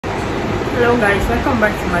Hello guys, welcome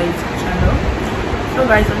back to my YouTube channel. So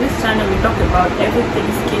guys, on this channel we talk about everything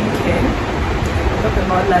skincare, we talk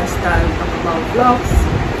about lifestyle, we talk about vlogs,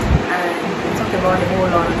 and we talk about a whole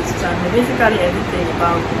lot on this channel. Basically everything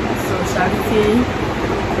about sociality,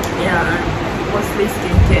 yeah, and mostly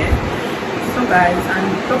skincare. So guys, and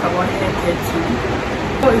we talk about hair care too.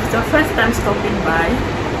 So if it's your first time stopping by,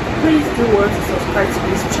 please do well to subscribe to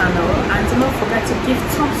this channel and do not forget to give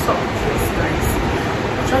thumbs up to this guys.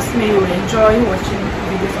 Trust me, you will enjoy watching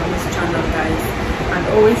videos on this channel guys, and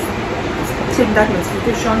always click that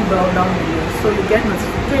notification bell down below so you get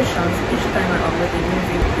notifications each time I upload a new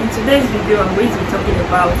video. In today's video I'm going to be talking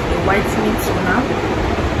about a whitening toner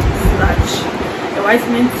slash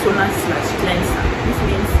cleanser. This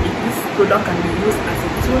means if this product can be used as a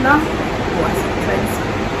toner or as a cleanser.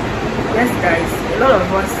 Yes guys, a lot of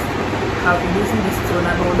us have been using this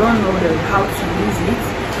toner but we don't know how to use it,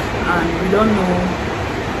 and we don't know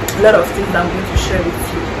a lot of things that I'm going to share with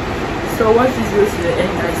you. So watch this video to the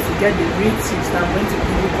end guys to get the real tips that I'm going to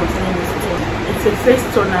give you concerning this toner. It's a face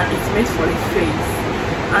toner, it's made for the face,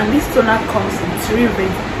 and this toner comes in 3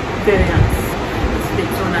 variants. It's the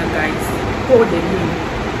toner guys, Peau de Lune.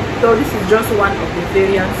 So this is just one of the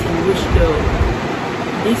variants in which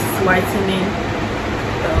this whitening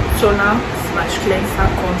toner slash cleanser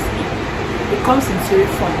comes in. It comes in 3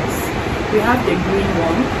 forms. We have the green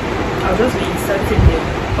one. I'll just be inserting the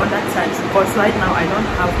other types because right now I don't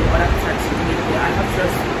have the other types with me here. I have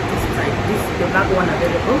just this type, the black one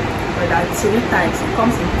available, but there are 3 types. It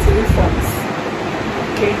comes in 3 forms.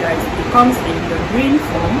 Okay guys, it comes in the green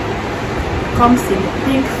form, it comes in the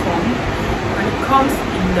pink form, and it comes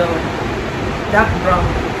in the dark brown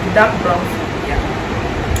form. Yeah.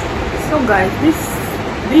 So guys,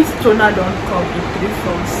 this toner don't come in 3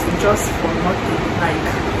 forms just for nothing. Like,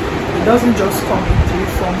 it doesn't just come in 3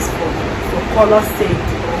 forms for color sake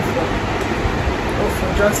or for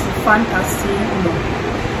just fantasy. No,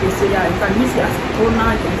 they say yeah, you can use it as a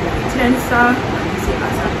toner, you can use it as a cleanser, you can use it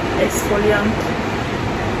as an exfoliant.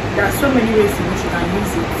 There are so many ways in which you can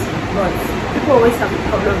use it, but people always have a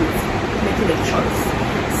problem with making a choice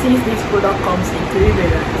since this product comes in 3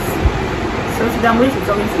 variants. So today I'm going to be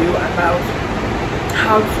talking to you about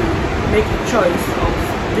how to make a choice of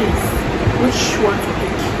this, which one to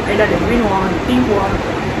pick, either the green one, the pink one,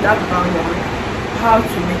 the dark brown one, how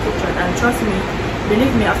to make a choice. And trust me,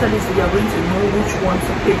 believe me, after this video you're going to know which one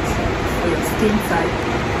to pick for your skin type.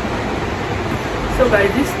 So guys,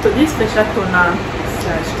 this facial toner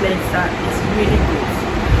slash cleanser is really good.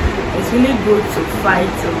 It's really good to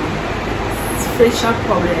fight facial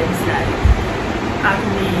problems like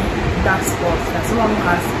acne, dark spots, like someone who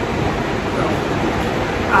has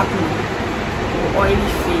acne or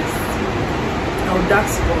oily face or dark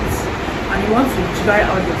spots, and you want to dry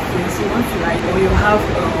out your face, you want to or you have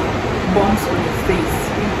bumps on your face,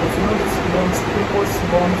 pimples, you know these bumps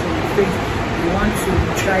on your face, you want to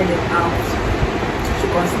dry them out, to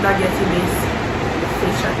consider getting this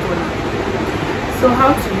facial toner. So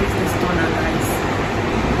how to use this toner guys?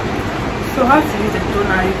 So how to use the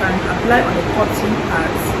toner, you can apply on the cotton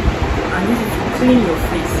pads and use it to clean your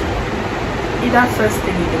face, either first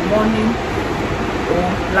thing in the morning or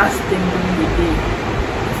last thing during the day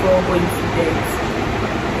before going to bed.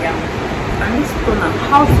 Yeah. And this toner,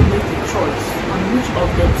 how to make a choice on which of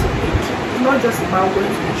them to pick. It's not just about going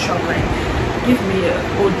to the shop like give me a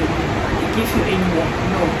Peau de Lune and they give you any one.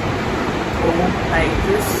 No. Or like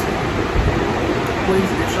just going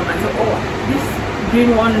to the shop and say, oh, this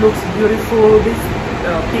green one looks beautiful, this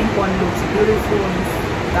pink one looks beautiful, this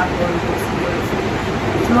dark one looks beautiful.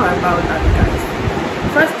 It's not about that guys.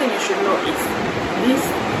 First thing you should know is this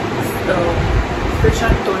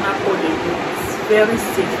facial toner Peau de Lune is very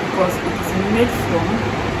safe because it is made from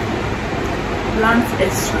plant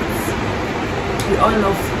extracts. We all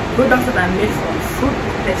know products that are made from fruit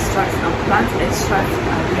extracts and plant extracts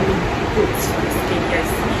are really good for the skin. Yes.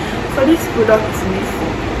 So this product is made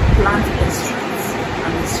from plant extracts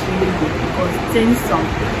and it's really good because it contains some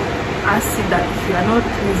acid that if you are not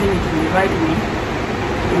using it in the right way,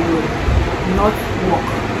 it will not work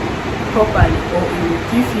properly, or it will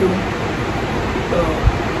give you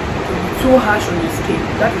too harsh on your skin.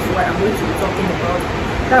 That is why I'm going to be talking about.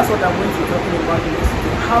 That's what I'm going to be talking about in this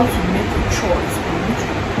video. How to make a choice on which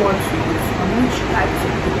one to use, on which type to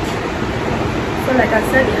pick. So like I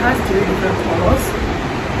said, it has 3 different colors: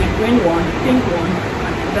 the green one, the pink one,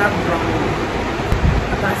 and the dark brown one.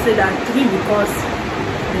 I can say that 3 because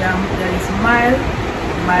there is mild,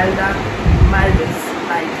 milder, mildest.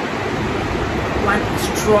 Like one is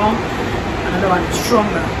strong, another one is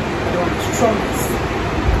stronger, another one is strongest.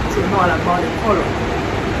 To know all about the color.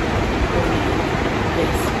 Okay.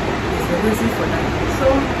 Yes. a reason for that. So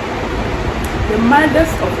the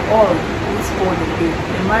mildest of all is called the green.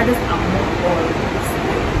 The mildest among all is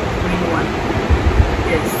the green one.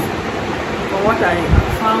 Yes. For what I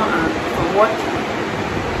have found and for what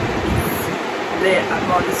is there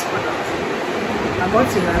about this product, I got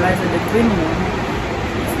to realize that the green one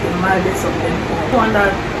is the mildest of them all. One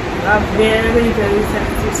that you have very, very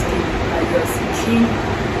sensitive skin, like your skin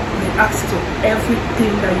reacts to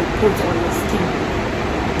everything that you put on your skin.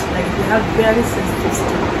 Like you have very sensitive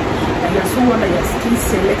skin, like you're someone that your skin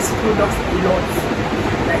selects products a lot.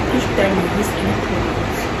 Like each time you use any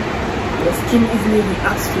product, your skin easily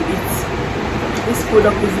reacts to it. This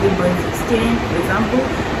product easily burns your skin. For example,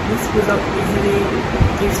 this product easily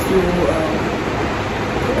gives you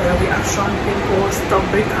reaction, pimples, stuff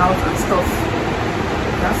breakout and stuff.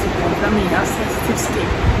 You have to consider me, you have sensitive skin.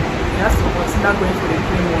 You have to consider going for the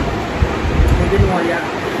green one. The green one, yeah,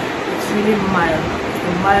 it's really mild. It's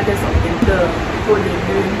the mildest of them. The Peau de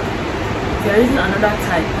Lune. If you are using another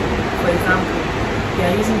type, for example, you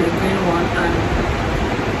are using the green one, and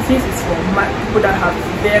since it's for people that have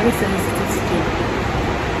very sensitive skin,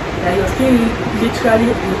 that your skin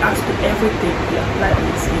literally reacts to everything you apply on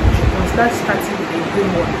the skin, you should consider starting with the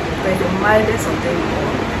green one, like the mildest of them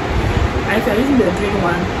all. And if you are using the green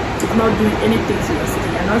one, it's not doing anything to your skin,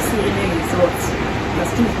 you're not seeing any results, your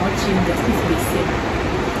skin is not changing, your skin is the same.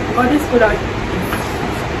 Because this product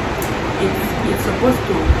it's supposed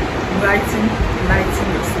to lighten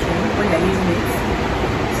your skin when you're using it.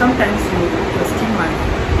 Sometimes your skin might,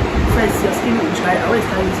 first your skin will dry. I always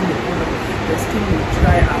start using the product, your skin will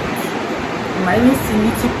dry out. You might even see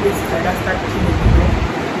little places like that start peeling,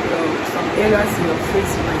 some areas in your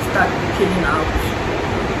face might start peeling out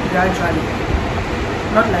gradually.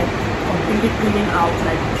 Not like completely peeling out,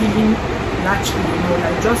 like peeling naturally,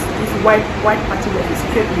 like just this white patch that is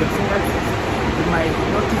scraped with your fingertips. You might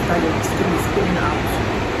notice that your skin is peeling out.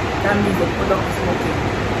 That means the product is working.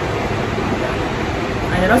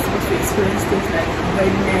 And you're not supposed to experience things like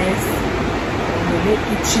redness,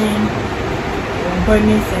 itching,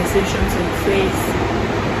 burning sensations in the face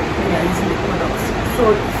when you're using the products. So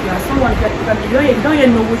if you are someone that you don't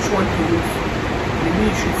even know which one to use, maybe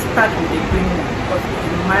you should start with the green one because it's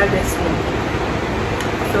the mildest one.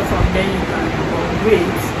 So from then you can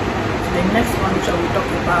upgrade to the next one, which I will talk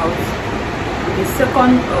about. The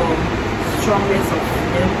second strongest of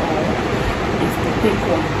them all is the pink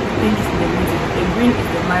one. The pink is the medium. The green is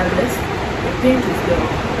the mildest. The pink is the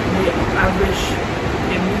average.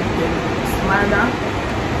 The medium is milder.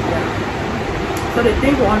 Yeah. So the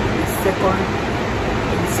pink one is second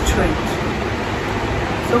in strength.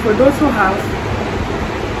 So for those who have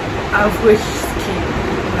average skin,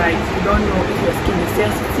 like you don't know if your skin is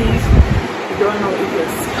sensitive, you don't know if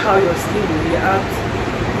how your skin will react,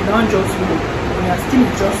 you don't just know. When your skin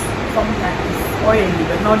is just sometimes oily,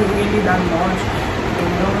 but not really that much,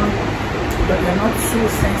 you're not so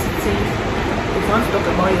sensitive. If you want to talk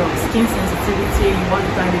about your skin sensitivity, you want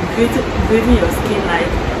to kind of grading your skin like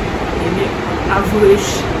maybe average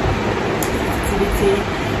sensitivity,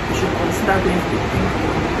 you should consider going for the pink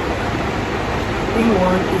one. The pink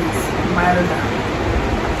one is milder,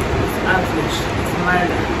 it's average, it's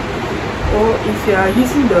milder. Or if you are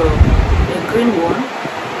using the green one,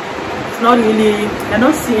 it's not really, you're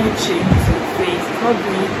not seeing changes in the face, it's not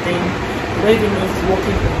doing anything, you don't even know if it's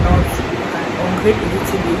working or not. You can upgrade a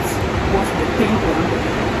little bit, go to the pink one,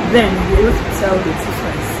 then you'll be able to tell the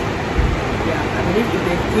difference. Yeah, I believe if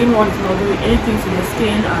the green one is not doing anything to your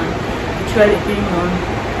skin and you try the pink one,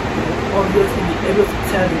 you'll obviously be able to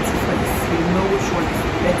tell the difference. You know which one is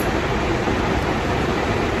better.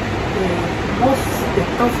 The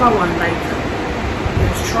tougher one, like the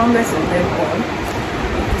strongest of them all,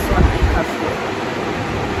 is this one I have here.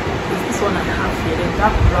 It's this one I have here, the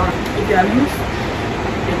dark brown. If you have used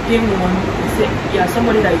the pink one, you say, yeah,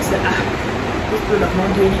 somebody that you say, this product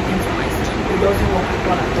not do anything to my skin, it doesn't work at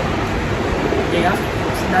all at all. They have to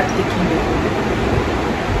start taking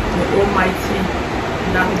the almighty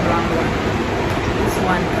dark brown one. This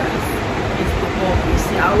one, guys, is the pop. You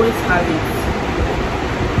see, I always have it.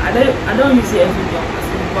 I don't use it every day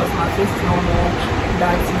because my face is not more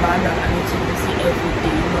that bad that I need to use it every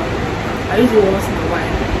day. I use it once in a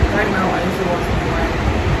while. Right now I use it once in a while.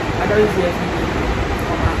 I don't use it every day.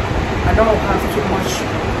 I don't have too much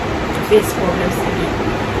face problems again.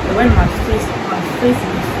 But when my face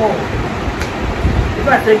before,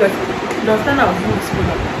 I think that the understand I was using this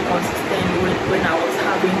product consistently when I was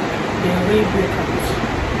having the way breakout.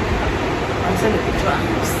 I'll send the picture and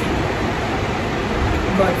you'll see.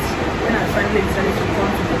 But when I finally decided to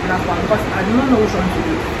come to the black one, because I do not know which one to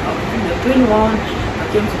do. I was doing the green one, I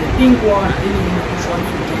came to the pink one, I didn't even know which one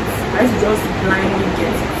to get. I I used to just blindly get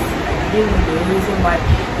it. I didn't know the reason why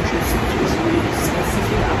you should be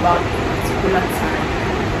specific about a particular time.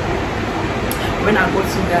 When I got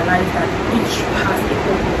to realize that each has a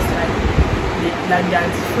purpose, like they are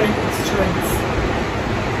different strengths.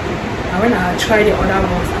 And when I tried the other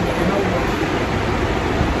ones and they did not work,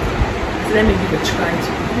 let me give a try to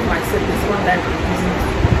give myself this one that I'm using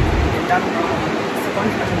the dark brown, the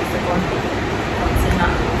second container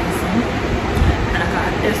I'm using, and I can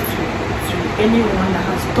attest to anyone that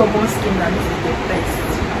has stubborn skin that this is the best,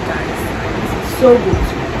 guys. This is so good.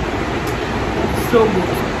 It's so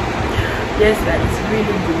good. Yes, that is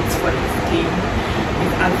really good for the skin.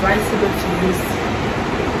 It's advisable to use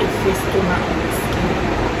a face toner on the skin.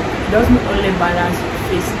 It doesn't only balance your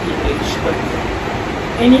face pH, but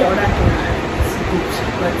any other toner is good.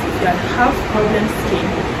 But if you have problem skin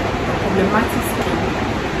or problematic skin,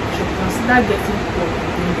 you should consider getting Peau de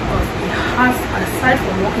Lune, because it has, aside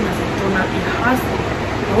from working as a toner, it has a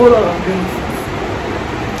whole lot of benefits.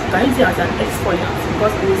 You can use it as an exfoliant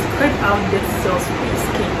because it will spread out dead cells from your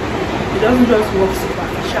skin. It doesn't just work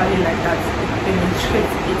superficially like that. It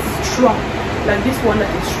penetrates. It's strong. Like this one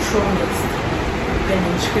that is strongest. It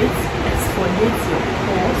penetrates, exfoliates your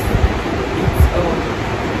pores.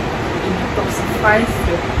 It detoxifies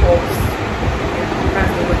your pores.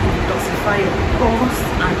 That's the word. It detoxifies your pores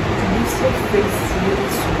and it leaves your face really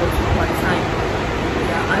smooth over time.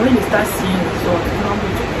 Yeah, and when you start seeing results, you're not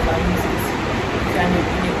going to overuse it. And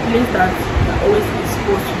in a place that you're always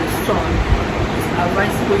exposed to the sun,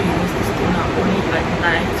 advisable you use this toner only at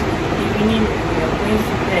night, in the evening, when you're going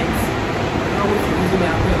to bed. You're not going to use it when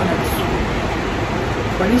you're going under the sun.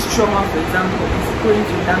 For this trauma, for example, it's going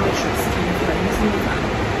to damage your skin. If you're using it and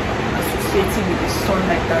associating with the sun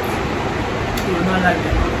like that, you will not like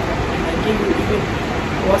them. It can give you even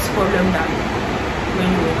worse problem than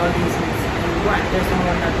when you were not using it. And you go and tell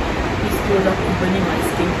someone that this product is burning my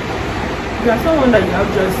skin. If you are someone that you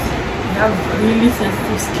have really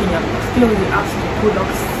sensitive skin, you still react to the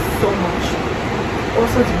products so much,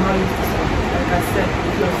 also do not use this one. Like I said,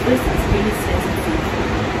 if your face is really sensitive,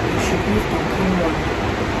 you should use the green one.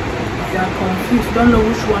 If you are confused, don't know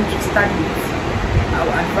which one to start with, I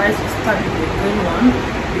will advise you start with the green one,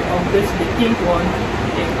 you upgrade to the pink one,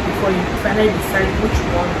 then before you finally decide which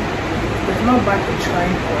one. It's not bad to try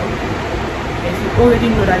it all. If you already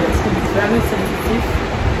know that your skin is very sensitive,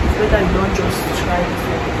 it's better you don't just try this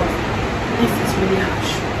one, because this is really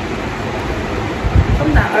harsh.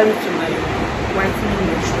 Something I added to my whitening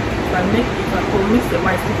lotion. If I omit the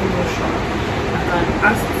whitening lotion, I can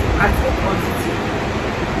add the quantity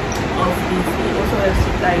of this. It also helps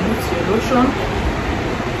to dilute your lotion,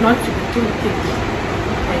 not to be too thick.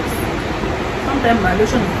 Yes. Sometimes my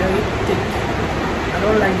lotion is very thick. I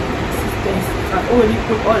don't like the consistency. I've already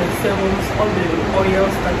put all the serums, all the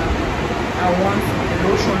oils that I want in the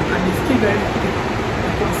lotion, and it's still very thick.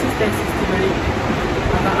 Consistency is still very good.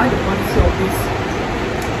 I can add the quantity of this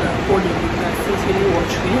Peau de Lune that is really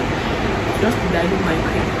watery just to dilute my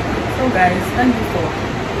cream. So guys, thank you for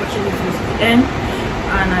watching this video to the end,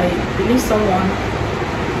 and I believe someone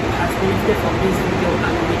has benefited from this video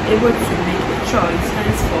and will be able to make a choice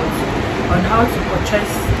henceforth on how to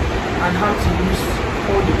purchase and how to use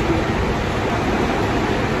Peau de Lune.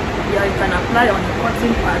 Yeah, you can apply on the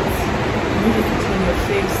cotton part, use it between your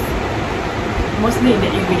face, mostly in the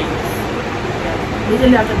evenings. Yeah,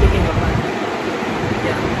 usually after taking a bath.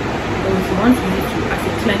 Yeah, but if you want to use it as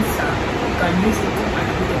a cleanser, you can use it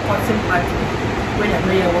with a cotton pad when you're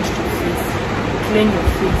ready to wash your face. Clean your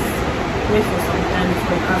face, wait for some time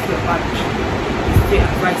before you have your bath. It's still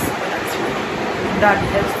advised for that way. That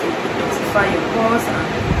helps to detoxify your pores and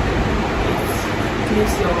it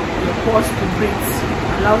leaves your pores to breathe,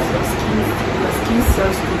 allows your skin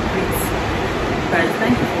cells to breathe. Guys,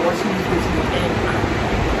 thank you for watching this video to the end, and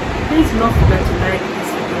please do not forget to like this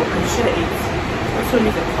video and share it. Also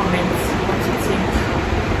leave a comment what you think,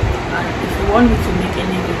 and if you want me to make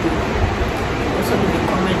any video